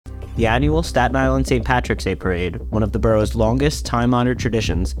The annual Staten Island St. Patrick's Day Parade, one of the borough's longest time-honored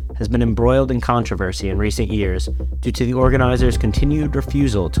traditions, has been embroiled in controversy in recent years due to the organizers' continued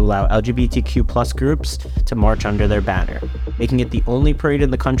refusal to allow LGBTQ+ groups to march under their banner, making it the only parade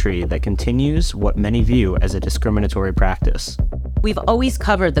in the country that continues what many view as a discriminatory practice. We've always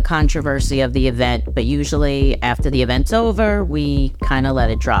covered the controversy of the event, but usually after the event's over, we kind of let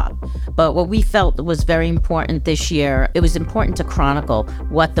it drop. But what we felt was very important this year, it was important to chronicle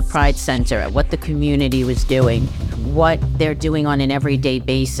what the Pride Center, what the community was doing, what they're doing on an everyday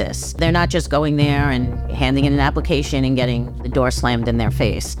basis. They're not just going there and handing in an application and getting the door slammed in their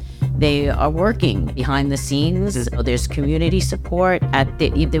face. They are working behind the scenes. There's community support.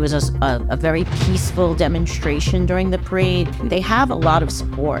 There was a very peaceful demonstration during the parade. They have a lot of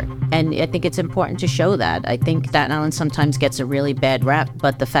support, and I think it's important to show that. I think Staten Island sometimes gets a really bad rep,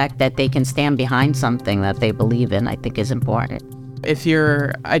 but the fact that they can stand behind something that they believe in, I think is important. If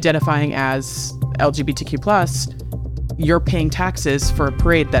you're identifying as LGBTQ+, you're paying taxes for a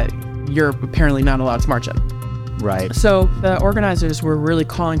parade that you're apparently not allowed to march in. Right. So the organizers were really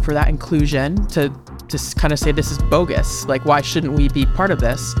calling for that inclusion to just kind of say this is bogus. Like, why shouldn't we be part of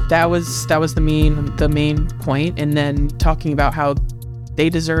this? That was the main point, and then talking about how they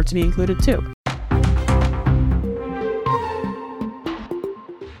deserve to be included too.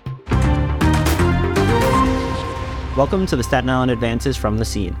 Welcome to the Staten Island Advances from the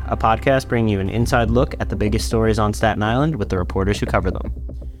Scene, a podcast bringing you an inside look at the biggest stories on Staten Island with the reporters who cover them.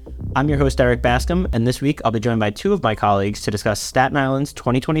 I'm your host, Eric Bascom, and this week I'll be joined by two of my colleagues to discuss Staten Island's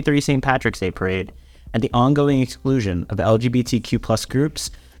 2023 St. Patrick's Day Parade and the ongoing exclusion of LGBTQ+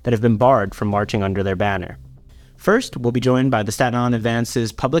 groups that have been barred from marching under their banner. First, we'll be joined by the Staten Island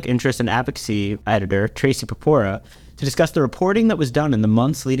Advance's Public Interest and Advocacy editor, Tracy Purpura, to discuss the reporting that was done in the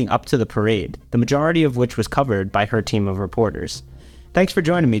months leading up to the parade, the majority of which was covered by her team of reporters. Thanks for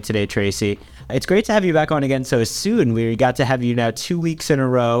joining me today, Tracy. It's great to have you back on again so soon. We got to have you now 2 weeks in a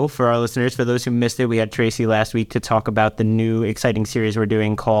row. For our listeners, for those who missed it, we had Tracy last week to talk about the new exciting series we're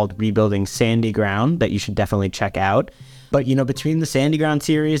doing called Rebuilding Sandy Ground that you should definitely check out. But, between the Sandy Ground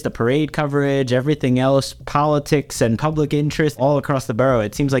series, the parade coverage, everything else, politics and public interest all across the borough,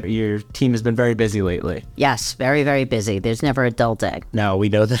 it seems like your team has been very busy lately. Yes, very, very busy. There's never a dull day. No, we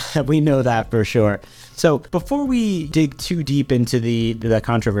know that. We know that for sure. So before we dig too deep into the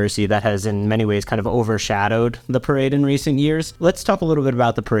controversy that has in many ways kind of overshadowed the parade in recent years, let's talk a little bit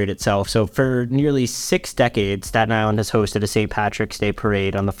about the parade itself. So for nearly 6 decades, Staten Island has hosted a St. Patrick's Day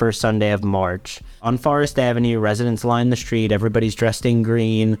parade on the first Sunday of March. On Forest Avenue, residents line the street, everybody's dressed in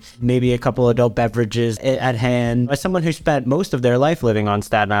green, maybe a couple adult beverages at hand. As someone who spent most of their life living on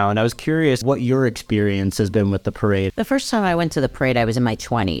Staten Island, I was curious what your experience has been with the parade. The first time I went to the parade, I was in my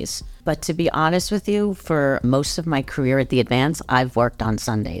 20s. But to be honest with you, for most of my career at the Advance, I've worked on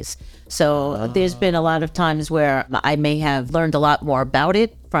Sundays. So there's been a lot of times where I may have learned a lot more about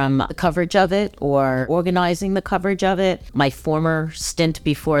it from the coverage of it or organizing the coverage of it. My former stint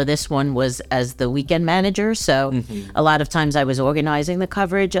before this one was as the weekend manager. So a lot of times I was organizing the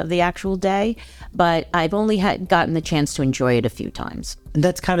coverage of the actual day, but I've only gotten the chance to enjoy it a few times.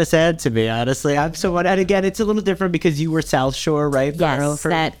 That's kind of sad to me, honestly. And again, it's a little different because you were South Shore, right? Yes,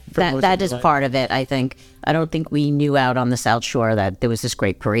 that is part of it, I think. I don't think we knew out on the South Shore that there was this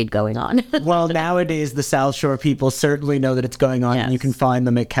great parade going on. Well, nowadays, the South Shore people certainly know that it's going on, and you can find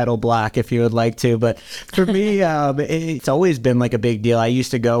them at Kettle Black if you would like to. But for me, it's always been like a big deal. I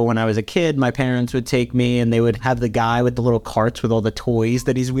used to go when I was a kid. My parents would take me, and they would have the guy with the little carts with all the toys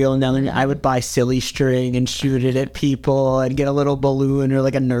that he's wheeling down there. I would buy silly string and shoot it at people and get a little balloon or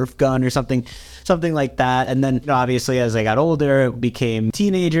like a Nerf gun or something like that. And then obviously as I got older, it became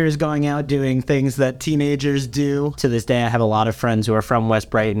teenagers going out doing things that teenagers do. To this day, I have a lot of friends who are from West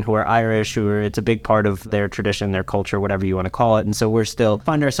Brighton, who are Irish, it's a big part of their tradition, their culture, whatever you want to call it. And so we're still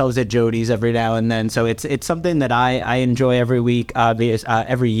find ourselves at Jody's every now and then. So it's something that I enjoy every week,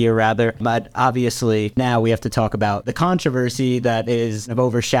 every year rather. But obviously now we have to talk about the controversy that is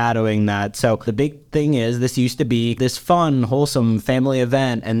overshadowing that. So the big thing is this used to be this fun, wholesome family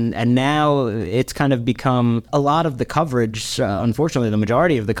event. And now it's kind of become a lot of the coverage. Unfortunately, the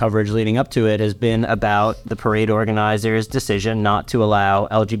majority of the coverage leading up to it has been about the parade organizers' decision not to allow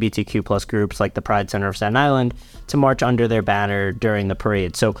LGBTQ+ groups like the Pride Center of Staten Island to march under their banner during the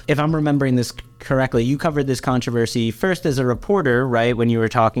parade. So if I'm remembering this correctly, you covered this controversy first as a reporter, right, when you were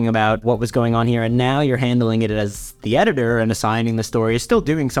talking about what was going on here, and now you're handling it as the editor and assigning the story, still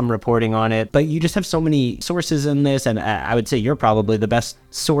doing some reporting on it, but you just have so many sources in this, and I would say you're probably the best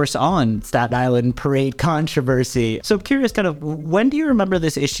source on Staten Island parade controversy. So I'm curious, kind of, when do you remember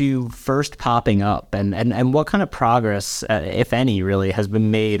this issue first popping up, and what kind of progress, if any, really, has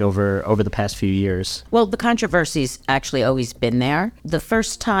been made over the past few years? Well, the controversy's actually always been there. The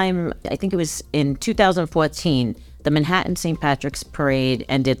first time, I think it was in 2014, the Manhattan St. Patrick's Parade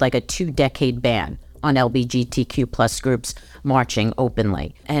ended like a 2-decade ban on LGBTQ plus groups marching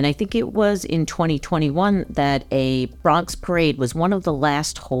openly. And I think it was in 2021 that a Bronx parade was one of the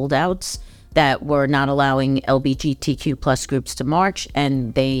last holdouts that were not allowing LGBTQ plus groups to march,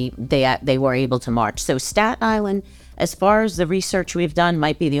 and they were able to march. So Staten Island, as far as the research we've done,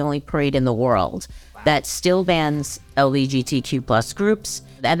 might be the only parade in the world that still bans LGBTQ plus groups.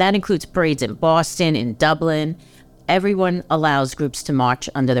 And that includes parades in Boston, in Dublin. Everyone allows groups to march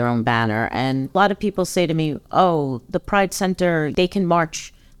under their own banner. And a lot of people say to me, oh, the Pride Center, they can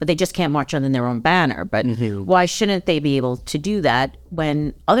march, but they just can't march under their own banner. But why shouldn't they be able to do that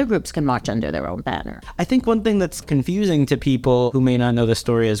when other groups can march under their own banner? I think one thing that's confusing to people who may not know the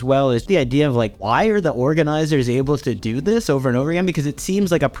story as well is the idea of like, why are the organizers able to do this over and over again? Because it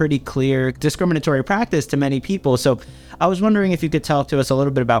seems like a pretty clear discriminatory practice to many people. So I was wondering if you could talk to us a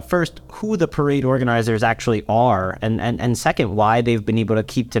little bit about, first, who the parade organizers actually are, and second, why they've been able to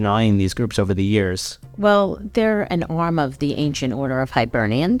keep denying these groups over the years. Well, they're an arm of the Ancient Order of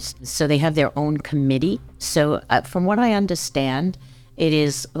Hibernians, so they have their own committee. So from what I understand, it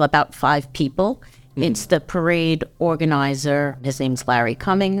is about 5 people. It's the parade organizer, his name's Larry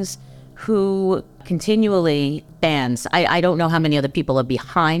Cummings, who continually bans. I don't know how many other people are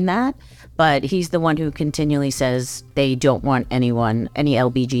behind that, but he's the one who continually says they don't want any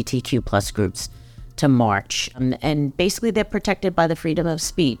LGBTQ plus groups to march. And basically they're protected by the freedom of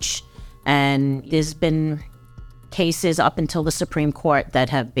speech. And there's been cases up until the Supreme Court that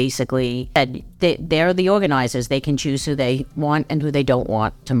have basically said they're the organizers. They can choose who they want and who they don't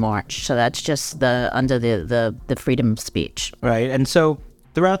want to march. So that's just under the freedom of speech. Right. And so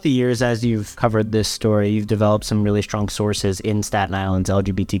throughout the years, as you've covered this story, you've developed some really strong sources in Staten Island's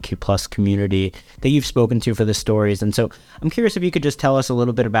LGBTQ plus community that you've spoken to for the stories. And so I'm curious if you could just tell us a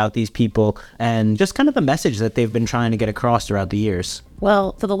little bit about these people and just kind of the message that they've been trying to get across throughout the years.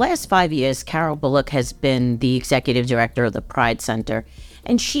 Well, for the last 5 years, Carol Bullock has been the executive director of the Pride Center,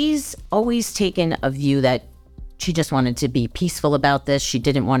 and she's always taken a view that she just wanted to be peaceful about this. She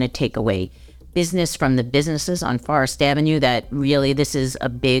didn't want to take away business from the businesses on Forest Avenue, that really this is a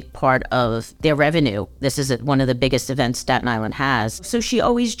big part of their revenue. This is one of the biggest events Staten Island has. So she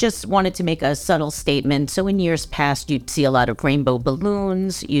always just wanted to make a subtle statement. So in years past, you'd see a lot of rainbow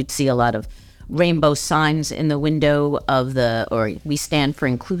balloons, you'd see a lot of rainbow signs in the window of or we stand for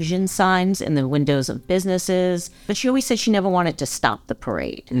inclusion signs in the windows of businesses. But she always said she never wanted to stop the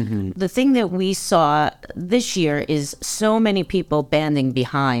parade. The thing that we saw this year is so many people banding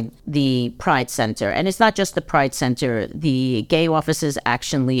behind the Pride Center. And it's not just the Pride Center. The Gay Officers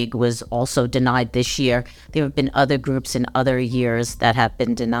Action League was also denied this year. There have been other groups in other years that have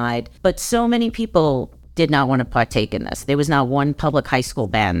been denied. But so many people did not want to partake in this. There was not one public high school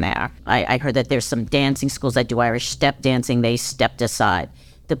band there. I heard that there's some dancing schools that do Irish step dancing. They stepped aside.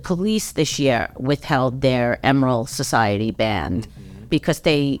 The police this year withheld their Emerald Society band because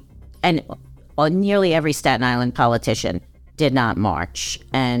nearly every Staten Island politician did not march.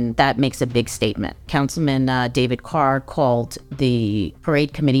 And that makes a big statement. Councilman David Carr called the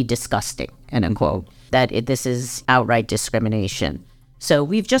parade committee disgusting, and a quote, that this is outright discrimination. So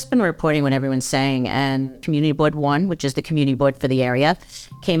we've just been reporting what everyone's saying, and Community Board 1, which is the community board for the area,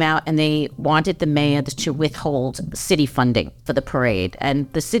 came out and they wanted the mayor to withhold city funding for the parade. And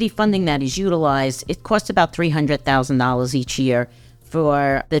the city funding that is utilized, it costs about $300,000 each year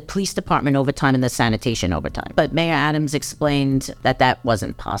for the police department overtime and the sanitation overtime. But Mayor Adams explained that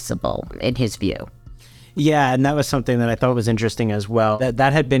wasn't possible in his view. Yeah, and that was something that I thought was interesting as well.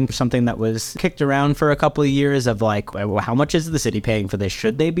 That had been something that was kicked around for a couple of years of like, well, how much is the city paying for this?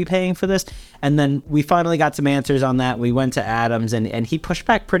 Should they be paying for this? And then we finally got some answers on that. We went to Adams and he pushed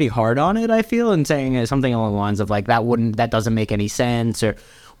back pretty hard on it, I feel, and saying something along the lines of like, that doesn't make any sense, or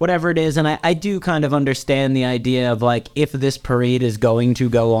whatever it is. And I do kind of understand the idea of like, if this parade is going to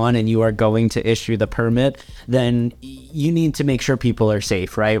go on and you are going to issue the permit, then you need to make sure people are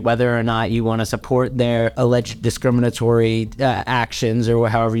safe, right? Whether or not you want to support their alleged discriminatory actions or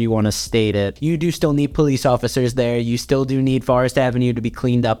however you want to state it, you do still need police officers there. You still do need Forest Avenue to be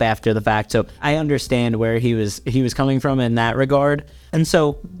cleaned up after the fact. So I understand where he was coming from in that regard. And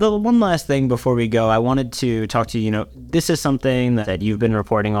so the one last thing before we go, I wanted to talk to you. This is something that you've been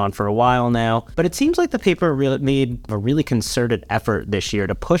reporting on for a while now, but it seems like the paper made a really concerted effort this year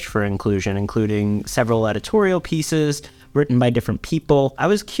to push for inclusion, including several editorial pieces written by different people. I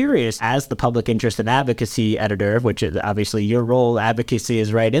was curious, as the public interest and advocacy editor, which is obviously your role, advocacy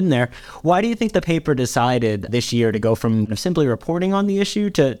is right in there, why do you think the paper decided this year to go from simply reporting on the issue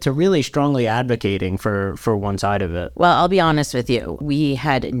to really strongly advocating for one side of it? Well, I'll be honest with you. We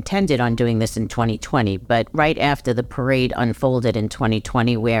had intended on doing this in 2020, but right after the parade unfolded in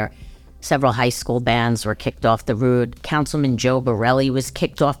 2020, where several high school bands were kicked off the route, Councilman Joe Borelli was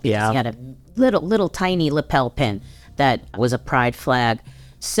kicked off because he had a little tiny lapel pin that was a pride flag.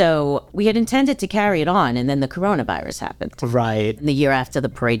 So we had intended to carry it on, and then the coronavirus happened. Right. And the year after the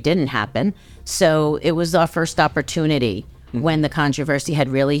parade didn't happen. So it was our first opportunity when the controversy had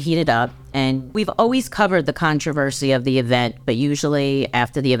really heated up. And we've always covered the controversy of the event, but usually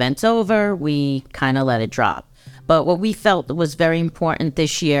after the event's over, we kind of let it drop. But what we felt was very important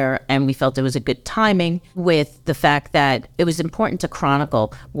this year, and we felt it was a good timing with the fact that it was important to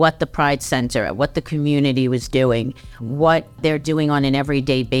chronicle what the Pride Center, what the community was doing, what they're doing on an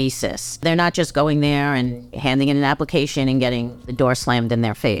everyday basis. They're not just going there and handing in an application and getting the door slammed in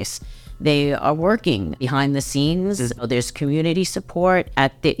their face. They are working behind the scenes. There's community support.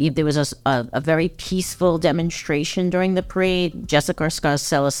 There was a very peaceful demonstration during the parade. Jessica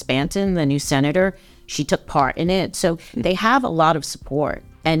Scarcella-Spanton, the new senator, she took part in it. So they have a lot of support.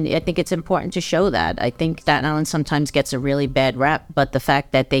 And I think it's important to show that. I think Staten Island sometimes gets a really bad rep, but the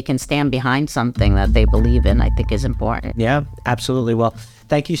fact that they can stand behind something that they believe in, I think is important. Yeah, absolutely. Well,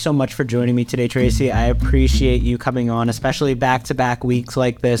 thank you so much for joining me today, Tracy. I appreciate you coming on, especially back-to-back weeks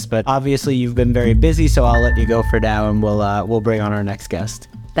like this, but obviously you've been very busy, so I'll let you go for now, and we'll bring on our next guest.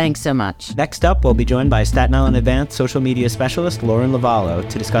 Thanks so much. Next up, we'll be joined by Staten Island Advance social media specialist Lauren Lavallo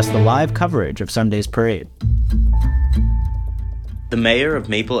to discuss the live coverage of Sunday's parade. The Mayor of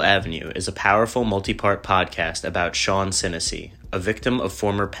Maple Avenue is a powerful multi-part podcast about Sean Sinisi, a victim of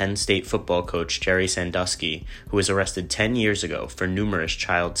former Penn State football coach Jerry Sandusky, who was arrested 10 years ago for numerous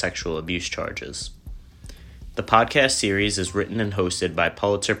child sexual abuse charges. The podcast series is written and hosted by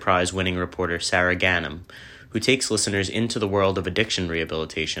Pulitzer Prize-winning reporter Sarah Ganim, who takes listeners into the world of addiction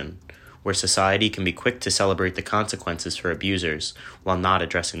rehabilitation, where society can be quick to celebrate the consequences for abusers while not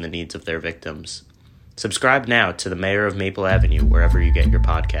addressing the needs of their victims. Subscribe now to The Mayor of Maple Avenue wherever you get your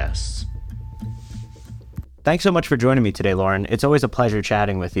podcasts. Thanks so much for joining me today, Lauren. It's always a pleasure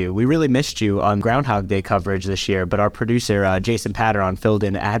chatting with you. We really missed you on Groundhog Day coverage this year, but our producer, Jason Patteron, filled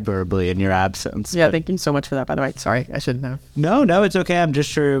in admirably in your absence. Yeah, thank you so much for that, by the way. Sorry, I shouldn't have. No, it's okay. I'm just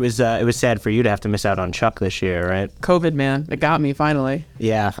sure it was sad for you to have to miss out on Chuck this year, right? COVID, man. It got me, finally.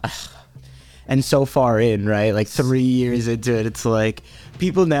 Yeah. And so far in, right? Like 3 years into it, it's like,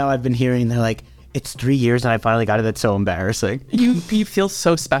 people now I've been hearing, they're like, it's 3 years and I finally got it. That's so embarrassing. You feel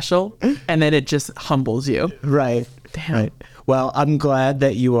so special, and then it just humbles you. Right. Damn. Right. Well, I'm glad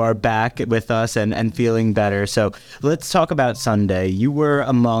that you are back with us and feeling better. So let's talk about Sunday. You were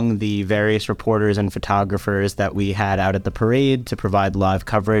among the various reporters and photographers that we had out at the parade to provide live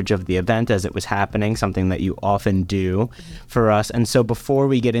coverage of the event as it was happening, something that you often do for us. And so before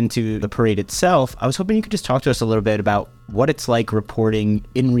we get into the parade itself, I was hoping you could just talk to us a little bit about what it's like reporting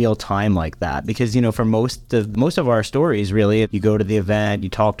in real time like that. Because, for most of our stories, really, you go to the event, you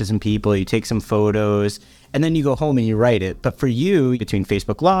talk to some people, you take some photos, and then you go home and you write it. But for you, between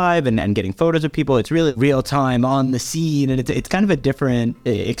Facebook Live and getting photos of people, it's really real time on the scene, and it's kind of a different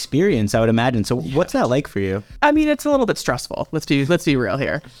experience, I would imagine. So what's that like for you? I mean, it's a little bit stressful. Let's be real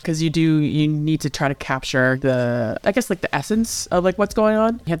here, because you need to try to capture the essence of like what's going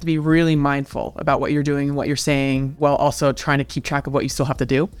on. You have to be really mindful about what you're doing and what you're saying, while also trying to keep track of what you still have to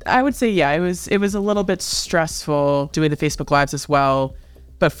do. I would say, yeah, it was a little bit stressful doing the Facebook Lives as well,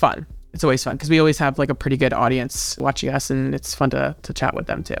 but fun. It's always fun because we always have like a pretty good audience watching us, and it's fun to chat with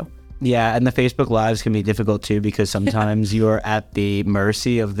them too. Yeah, and the Facebook Lives can be difficult too, because sometimes you're at the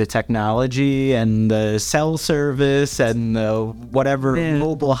mercy of the technology and the cell service and the whatever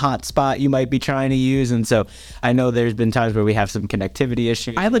mobile hotspot you might be trying to use. And so I know there's been times where we have some connectivity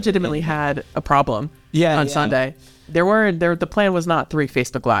issues. I legitimately had a problem on Sunday. The plan was not 3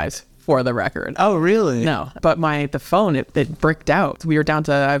 Facebook Lives for the record. Oh, really? No, but the phone, it bricked out.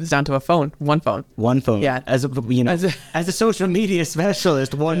 I was down to one phone. One phone. Yeah. As a social media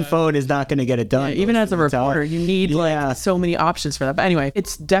specialist, one phone is not going to get it done. Yeah, even as a reporter, you need so many options for that. But anyway,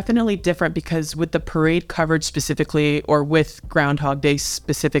 it's definitely different because with the parade coverage specifically, or with Groundhog Day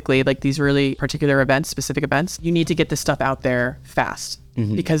specifically, like these really particular events, specific events, you need to get this stuff out there fast.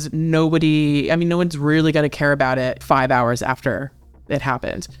 Because no one's really going to care about it 5 hours after it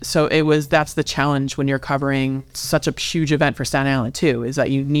happened. So that's the challenge when you're covering such a huge event for Staten Island too, is that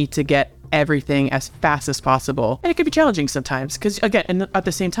you need to get everything as fast as possible. And it can be challenging sometimes because, again, and at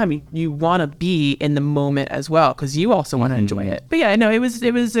the same time, you want to be in the moment as well because you also want to enjoy it. But yeah, no, it was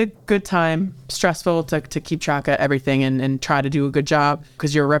a good time. Stressful to keep track of everything and try to do a good job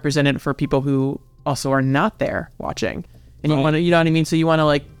because you're represented for people who also are not there watching. And you want to, you know what I mean? So you want to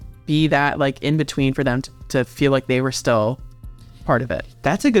like be that like in between for them to feel like they were still part of it.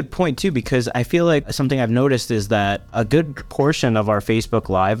 That's a good point too, because I feel like something I've noticed is that a good portion of our Facebook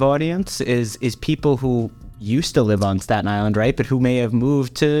Live audience is people who used to live on Staten Island, right? But who may have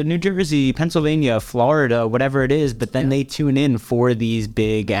moved to New Jersey, Pennsylvania, Florida, whatever it is. But then they tune in for these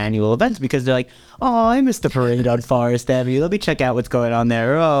big annual events because they're like, oh, I missed the parade on Forest Avenue. Let me check out what's going on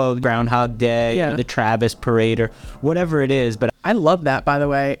there. Oh, Groundhog Day, or the Travis Parade, or whatever it is. But I love that, by the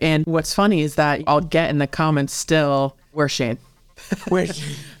way. And what's funny is that I'll get in the comments still, where's Shane? Or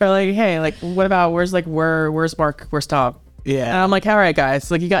like, hey, like, what about, where's Mark? Where's Tom? Yeah. And I'm like, all right, guys,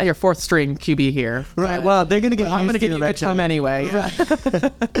 like you got your fourth string QB here. Right. Well, they're going to get I'm going to get you a Tom anyway.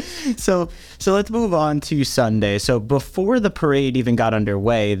 So let's move on to Sunday. So before the parade even got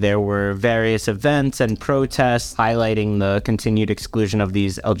underway, there were various events and protests highlighting the continued exclusion of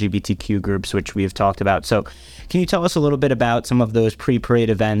these LGBTQ groups, which we've talked about. So can you tell us a little bit about some of those pre-parade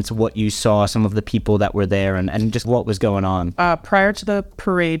events, what you saw, some of the people that were there, and just what was going on? Prior to the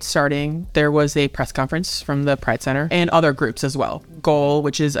parade starting, there was a press conference from the Pride Center and other groups as well. GOAL,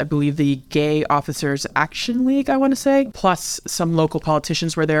 which is, I believe, the Gay Officers Action League, I want to say, plus some local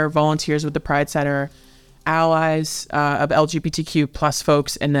politicians were there, volunteers with the Pride Center, allies of LGBTQ plus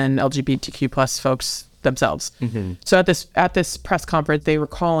folks, and then LGBTQ plus folks themselves. So at this press conference, they were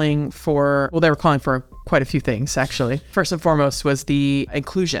calling for quite a few things, actually. First and foremost was the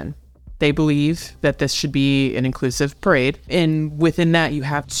inclusion. They believe that this should be an inclusive parade. And within that, you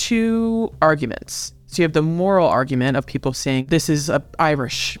have two arguments. So you have the moral argument of people saying this is a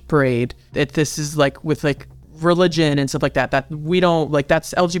Irish parade, that this is like with like religion and stuff like that we don't like,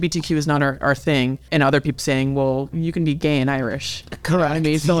 that's LGBTQ is not our thing. And other people saying, well, you can be gay and Irish. Correct. I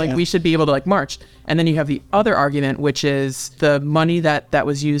mean, so like we should be able to like march. And then you have the other argument, which is the money that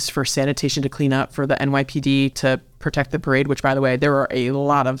was used for sanitation to clean up for the NYPD to protect the parade, which, by the way, there were a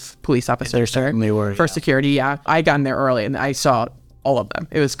lot of police officers there certainly were, for security. Yeah, I got in there early and I saw all of them.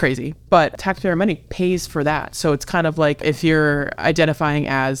 It was crazy. But taxpayer money pays for that. So it's kind of like if you're identifying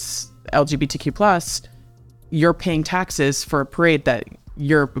as LGBTQ plus, you're paying taxes for a parade that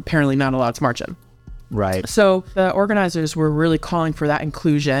you're apparently not allowed to march in. Right. So the organizers were really calling for that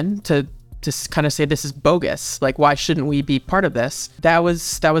inclusion to kind of say this is bogus. Like, why shouldn't we be part of this? That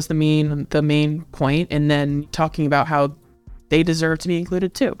was the main point. And then talking about how they deserve to be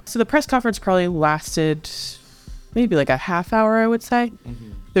included too. So the press conference probably lasted maybe like a half hour, I would say.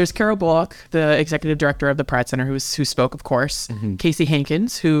 There's Carol Bullock, the executive director of the Pride Center, who spoke, of course. Casey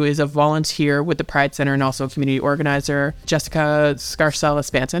Hankins, who is a volunteer with the Pride Center and also a community organizer. Jessica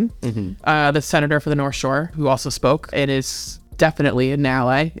Scarcella-Spanton, the senator for the North Shore, who also spoke. It is definitely an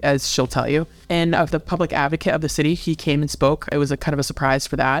ally, as she'll tell you. And the public advocate of the city, he came and spoke. It was a kind of a surprise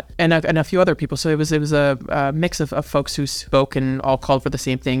for that. And a few other people. So it was a mix of folks who spoke and all called for the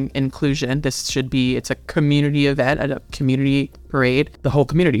same thing, inclusion. It's a community event, a community parade. The whole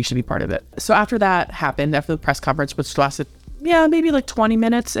community should be part of it. So after that happened, after the press conference, which lasted, maybe like 20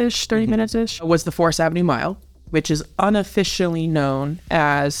 minutes-ish, 30 minutes-ish, was the Forest Avenue Mile, which is unofficially known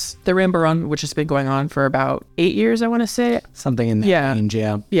as the Rainbow Run, which has been going on for about 8 years, I want to say. Something in that range,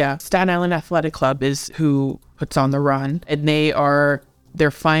 yeah. Yeah. Staten Island Athletic Club is who puts on the run, and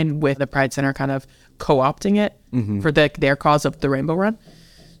they're fine with the Pride Center kind of co-opting it for their cause of the Rainbow Run.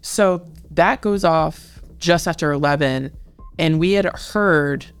 So that goes off just after 11, and we had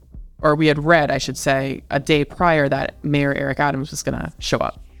read, I should say, a day prior that Mayor Eric Adams was going to show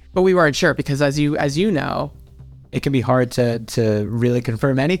up. But we weren't sure because, as you know, it can be hard to really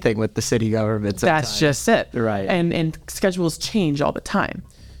confirm anything with the city government sometimes. That's just it. Right. And schedules change all the time.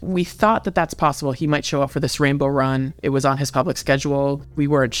 We thought that that's possible. He might show up for this Rainbow Run. It was on his public schedule. We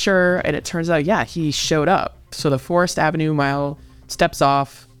weren't sure. And it turns out, he showed up. So the Forest Avenue Mile steps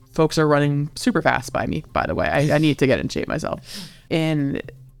off. Folks are running super fast by me, by the way. I need to get in shape myself. And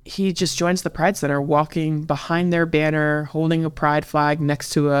he just joins the Pride Center, walking behind their banner, holding a pride flag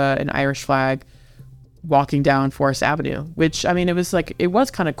next to an Irish flag, walking down Forest Avenue, which, I mean, it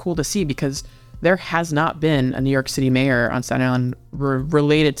was kind of cool to see, because there has not been a New York City mayor on Staten Island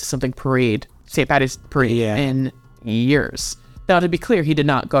related to something St. Patrick's Parade in years. Now, to be clear, he did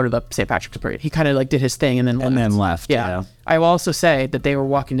not go to the St. Patrick's Parade. He kind of did his thing and then left. Yeah. I will also say that they were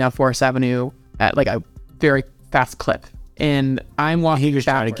walking down Forest Avenue at a very fast clip. And I'm walking He was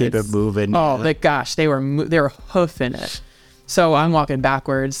backwards. trying to keep it moving. Oh, gosh, they were hoofing it. So I'm walking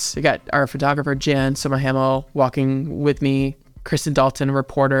backwards. We got our photographer, Jan Sommerhamel, walking with me, Kristen Dalton, a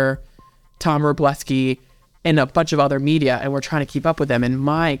reporter, Tom Robleski, and a bunch of other media, and we're trying to keep up with them. And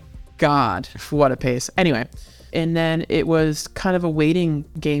my God, what a pace. Anyway, and then it was kind of a waiting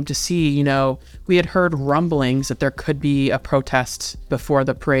game to see, we had heard rumblings that there could be a protest before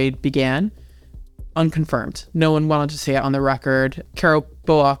the parade began. Unconfirmed. No one wanted to say it on the record. Carol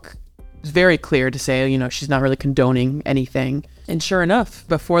Bullock was very clear to say, she's not really condoning anything. And sure enough,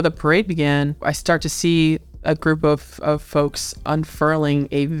 before the parade began, I start to see a group of folks unfurling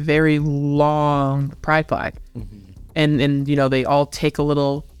a very long pride flag. Mm-hmm. And they all take a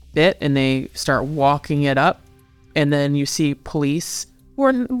little bit and they start walking it up. And then you see police.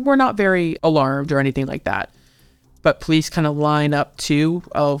 We're not very alarmed or anything like that. But police kind of line up too,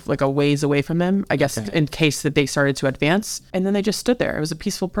 of a ways away from them, I guess, in case that they started to advance. And then they just stood there. It was a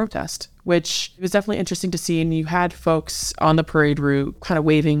peaceful protest, which was definitely interesting to see. And you had folks on the parade route kind of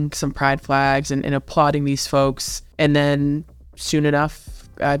waving some pride flags and applauding these folks. And then soon enough,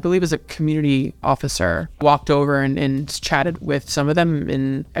 I believe it was a community officer, walked over and chatted with some of them.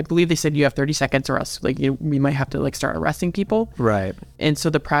 And I believe they said, you have 30 seconds or else we might have to start arresting people. Right. And so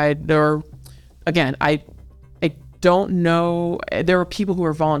the pride, again, I don't know. There were people who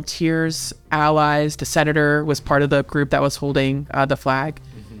were volunteers, allies. The senator was part of the group that was holding the flag.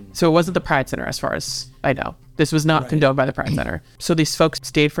 Mm-hmm. So it wasn't the Pride Center, as far as I know. This was not condoned by the Pride Center. So these folks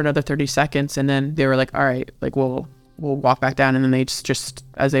stayed for another 30 seconds, and then they were like, all right, we'll walk back down. And then they just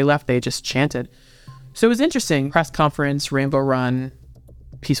as they left, they just chanted. So it was interesting. Press conference, Rainbow Run,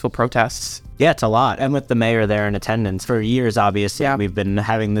 peaceful protests. Yeah, it's a lot. And with the mayor there in attendance for years, obviously, we've been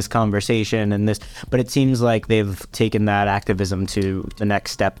having this conversation but it seems like they've taken that activism to the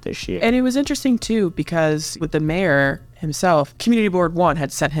next step this year. And it was interesting too, because with the mayor himself, Community Board 1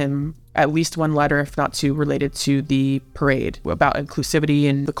 had sent him at least one letter, if not two, related to the parade about inclusivity.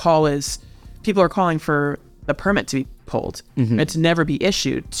 And the call is, people are calling for the permit to be pulled and to never be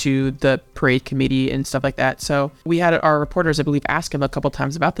issued to the parade committee and stuff like that. So we had our reporters, I believe, ask him a couple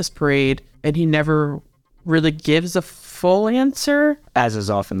times about this parade, and he never really gives a full answer. As is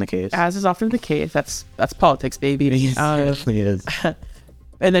often the case. That's politics, baby. It definitely is.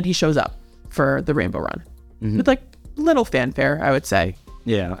 And then he shows up for the Rainbow Run with little fanfare, I would say.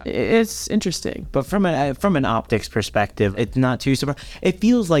 Yeah, it's interesting. But from an optics perspective, it's not too surprising. It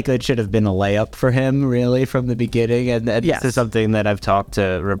feels like it should have been a layup for him, really, from the beginning. And this is something that I've talked to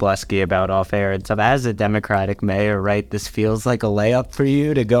Robleski about off air and stuff. As a Democratic mayor, right, this feels like a layup for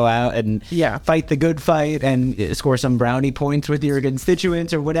you to go out and fight the good fight and score some brownie points with your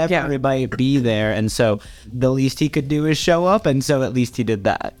constituents or whatever it might be there. And so the least he could do is show up. And so at least he did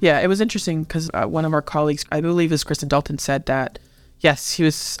that. Yeah, it was interesting because one of our colleagues, I believe it was Kristen Dalton, said that yes, he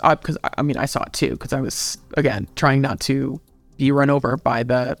was, because I saw it too, because I was, again, trying not to be run over by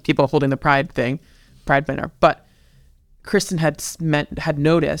the people holding the pride banner. But Kristen had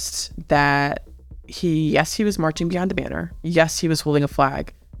noticed that he was marching behind the banner. Yes, he was holding a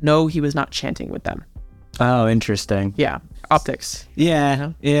flag. No, he was not chanting with them. Oh, interesting. Yeah, optics.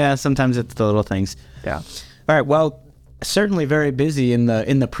 Yeah, yeah. Sometimes it's the little things. Yeah. All right. Well, certainly very busy in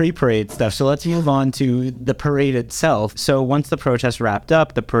the pre-parade stuff. So let's move on to the parade itself. So once the protest wrapped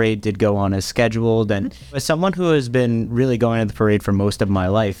up, the parade did go on as scheduled. And as someone who has been really going to the parade for most of my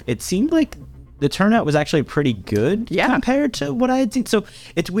life, it seemed like the turnout was actually pretty good compared to what I had seen. So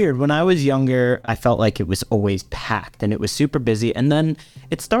it's weird. When I was younger, I felt like it was always packed and it was super busy. And then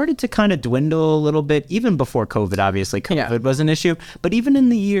it started to kind of dwindle a little bit, even before COVID, obviously. COVID was an issue. But even in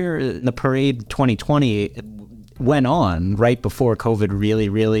the parade 2020, went on right before COVID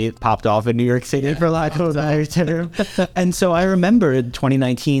really popped off in New York City, for lack of a better term. And so I remember in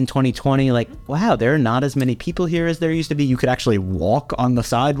 2019, 2020, wow, there are not as many people here as there used to be. You could actually walk on the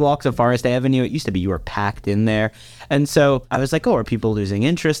sidewalks of Forest Avenue. It used to be you were packed in there. And so I was like, are people losing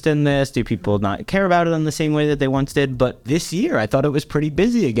interest in this? Do people not care about it in the same way that they once did? But this year, I thought it was pretty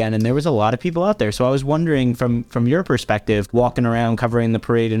busy again, and there was a lot of people out there. So I was wondering, from your perspective, walking around covering the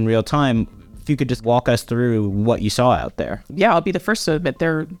parade in real time, if you could just walk us through what you saw out there. Yeah, I'll be the first to admit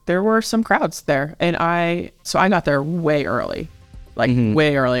there were some crowds there. And I got there way early. like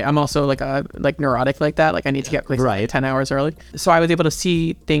way early. I'm also like a neurotic like that. Like I need to get places like 10 hours early. So I was able to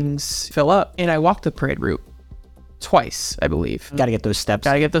see things fill up, and I walked the parade route twice, I believe. Got to get those steps.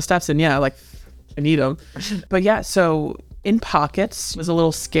 in. Yeah, like I need them. But yeah, so in pockets, it was a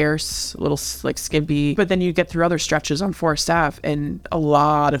little scarce, a little like skimpy. But then you get through other stretches on Forest Ave, and a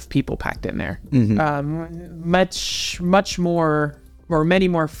lot of people packed in there. Much more, or many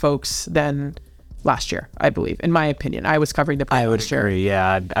more folks than last year, I believe, in my opinion. I was covering the parade. I would agree.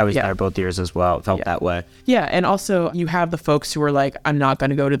 Yeah, I was there both years as well. It felt that way. Yeah, and also you have the folks who are like, I'm not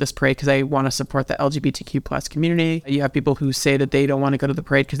going to go to this parade because I want to support the LGBTQ plus community. You have people who say that they don't want to go to the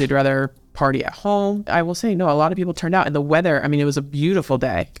parade because they'd rather party at home. I will say, no, a lot of people turned out, and the weather, I mean, it was a beautiful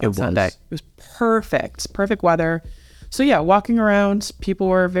day. Sunday. It was perfect weather. So yeah, walking around, people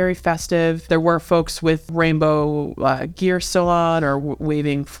were very festive. There were folks with rainbow gear still on, or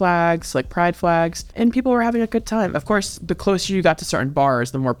waving flags, like pride flags, and people were having a good time. Of course, the closer you got to certain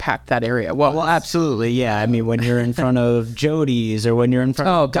bars, the more packed that area was. Well, absolutely, yeah. I mean, when you're in front of Jody's, or when you're in front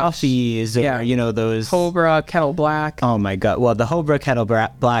of Duffy's, or, you know, those... Hobra, Kettle Black. Oh my God. Well, the Hobra, Kettle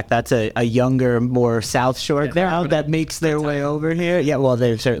Black, that's a younger, more South Shore crowd that makes their way over here. Yeah, well,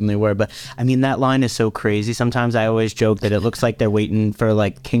 they certainly were. But, I mean, that line is so crazy. Sometimes I always joke that it looks like they're waiting for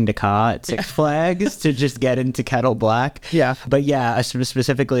like King Dakar at Six Flags to just get into Kettle Black. Yeah. But yeah,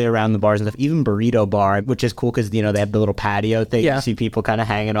 specifically around the bars and stuff, even Burrito Bar, which is cool because, you know, they have the little patio thing. You see people kind of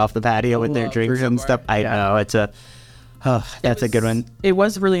hanging off the patio with their drinks and stuff. I know, it's a... Oh, that's a good one. It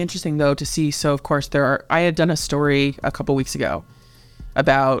was really interesting, though, to see. So, of course, I had done a story a couple weeks ago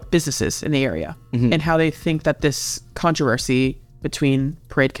about businesses in the area and how they think that this controversy between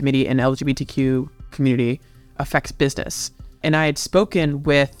Parade Committee and LGBTQ community affects business. And I had spoken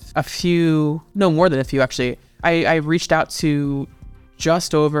with more than a few, actually. I reached out to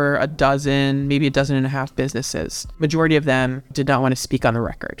just over a dozen, maybe a dozen and a half businesses. Majority of them did not want to speak on the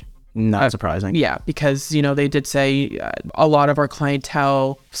record. Not surprising. Yeah, because, you know, they did say a lot of our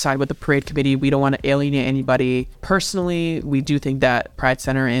clientele side with the Parade Committee. We don't want to alienate anybody. Personally, we do think that Pride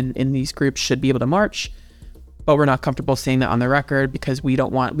Center and these groups should be able to march, but we're not comfortable saying that on the record because we know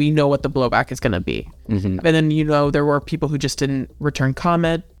what the blowback is going to be. And then, you know, there were people who just didn't return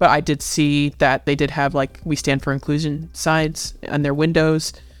comment, but I did see that they did have like "We Stand for Inclusion" signs on their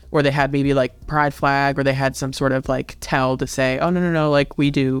windows, or they had maybe like pride flag, or they had some sort of like tell to say, oh, no, like we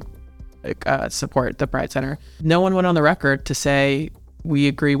do support the Pride Center. No one went on the record to say we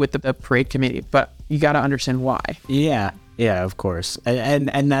agree with the Parade Committee, but you got to understand why. Yeah, of course.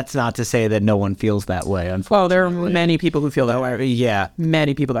 And that's not to say that no one feels that way, unfortunately. Well, there are many people who feel that way. Yeah.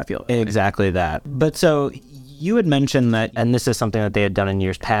 Many people that feel that way. Exactly that. But so you had mentioned that, and this is something that they had done in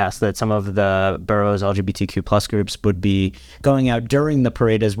years past, that some of the borough's LGBTQ plus groups would be going out during the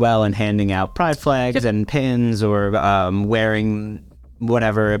parade as well and handing out pride flags and pins, or wearing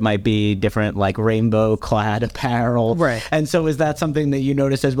whatever it might be, different like rainbow clad apparel. Right. And so is that something that you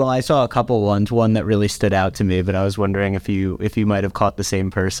noticed as well? I saw a couple ones, one that really stood out to me, but I was wondering if you might have caught the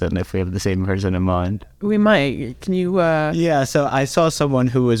same person, if we have the same person in mind. We might. Can you... Yeah, so I saw someone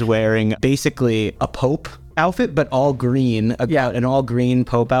who was wearing basically a Pope outfit, but all green, an all green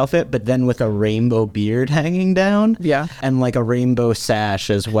Pope outfit, but then with a rainbow beard hanging down. Yeah. And like a rainbow sash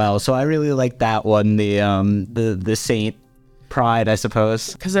as well. So I really like that one, the Saint Pride, I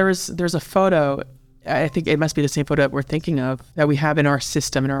suppose. Because there's a photo, I think it must be the same photo that we're thinking of, that we have in our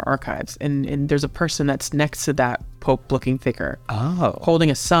system, in our archives, and there's a person that's next to that Pope-looking figure, holding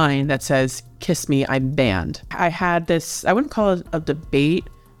a sign that says, "Kiss me, I'm banned." I had this, I wouldn't call it a debate,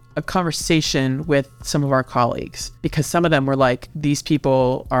 a conversation with some of our colleagues, because some of them were like, these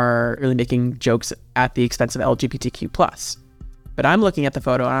people are really making jokes at the expense of LGBTQ+. But I'm looking at the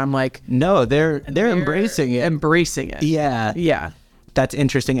photo and I'm like, no, they're embracing it. Embracing it. Yeah. That's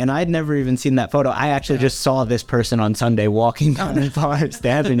interesting. And I'd never even seen that photo. I actually just saw this person on Sunday walking down Forest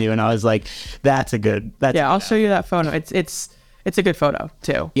Avenue, and I was like, that's a good... I'll show you that photo. It's a good photo,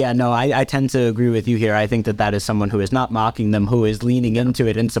 too. Yeah, no, I tend to agree with you here. I think that is someone who is not mocking them, who is leaning into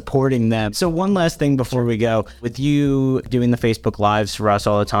it and supporting them. So one last thing before we go. With you doing the Facebook Lives for us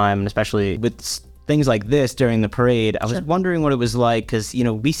all the time, and especially with things like this during the parade, I was wondering what it was like, because, you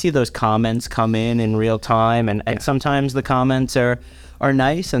know, we see those comments come in real time, and sometimes the comments are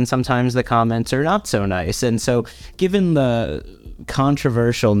nice, and sometimes the comments are not so nice. And so given the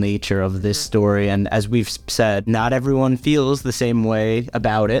controversial nature of this story, and as we've said, not everyone feels the same way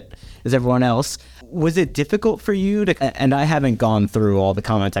about it as everyone else. Was it difficult for you to, and I haven't gone through all the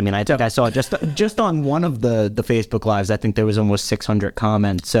comments. I mean, I think I saw just on one of the Facebook Lives, I think there was almost 600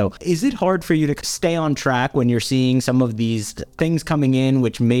 comments. So is it hard for you to stay on track when you're seeing some of these things coming in,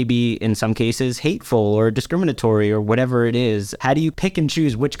 which may be in some cases hateful or discriminatory or whatever it is? How do you pick and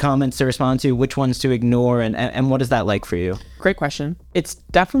choose which comments to respond to, which ones to ignore, and what is that like for you? Great question. It's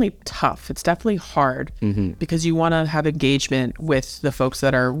definitely tough. It's definitely hard because you want to have engagement with the folks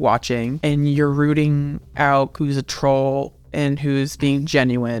that are watching, and you're rooting out who's a troll and who's being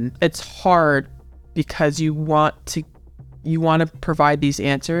genuine. It's hard because you want to provide these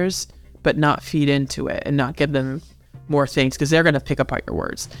answers, but not feed into it and not give them more things, because they're going to pick apart your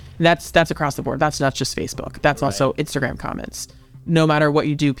words. And that's across the board. That's not just Facebook. That's also Instagram comments. No matter what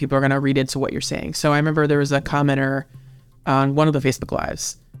you do, people are going to read into what you're saying. So I remember there was a commenter on one of the Facebook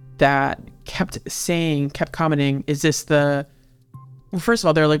Lives that kept commenting, is this well, first of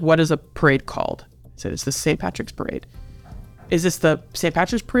all, they're like, what is a parade called? I said, it's the St. Patrick's Parade. Is this the St.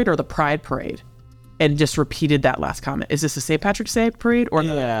 Patrick's Parade or the Pride Parade? And just repeated that last comment. Is this the St. Patrick's Day Parade or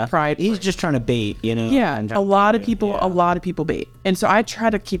the Pride Parade? He's just trying to bait, Yeah, a lot of people bait. And so I try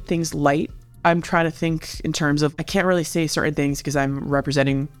to keep things light. I'm trying to think in terms of, I can't really say certain things because I'm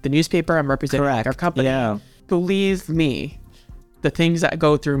representing the newspaper, I'm representing our company. Yeah. Believe me, the things that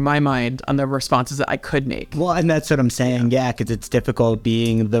go through my mind on the responses that I could make. Well, and that's what I'm saying, because it's difficult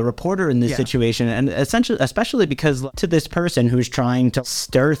being the reporter in this situation, and especially because to this person who's trying to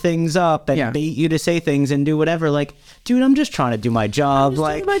stir things up and bait you to say things and do whatever, like, dude, I'm just trying to do my job. If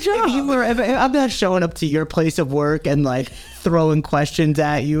I'm not showing up to your place of work and like throwing questions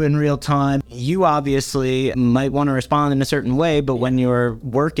at you in real time. You obviously might want to respond in a certain way, but when you're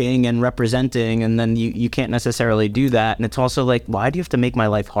working and representing, and then you can't necessarily do that. And it's also like, why do you have to make my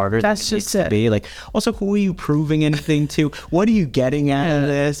life harder? That's just it. Be like, also, who are you proving anything to? What are you getting out of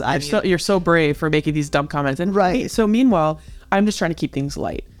this? You're so brave for making these dumb comments. And so meanwhile, I'm just trying to keep things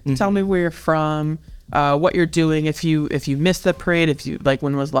light. Tell me where you're from, what you're doing. If you missed the parade,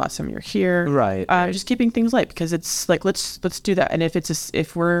 when was the last time you were here? Right. Just keeping things light, because it's like, let's do that. And I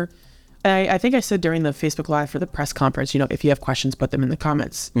think I said during the Facebook Live for the press conference, if you have questions, put them in the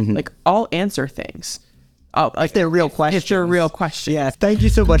comments. Like, I'll answer things. Like they're real questions. If they're real questions. Yeah. Thank you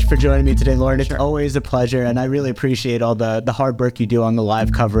so much for joining me today, Lauren. It's always a pleasure, and I really appreciate all the hard work you do on the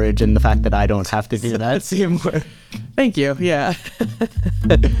live coverage and the fact that I don't have to do that. Thank you. Yeah.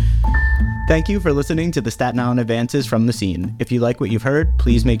 Thank you for listening to the Staten Island Advances from the Scene. If you like what you've heard,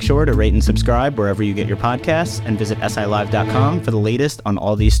 please make sure to rate and subscribe wherever you get your podcasts, and visit silive.com for the latest on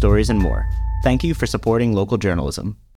all these stories and more. Thank you for supporting local journalism.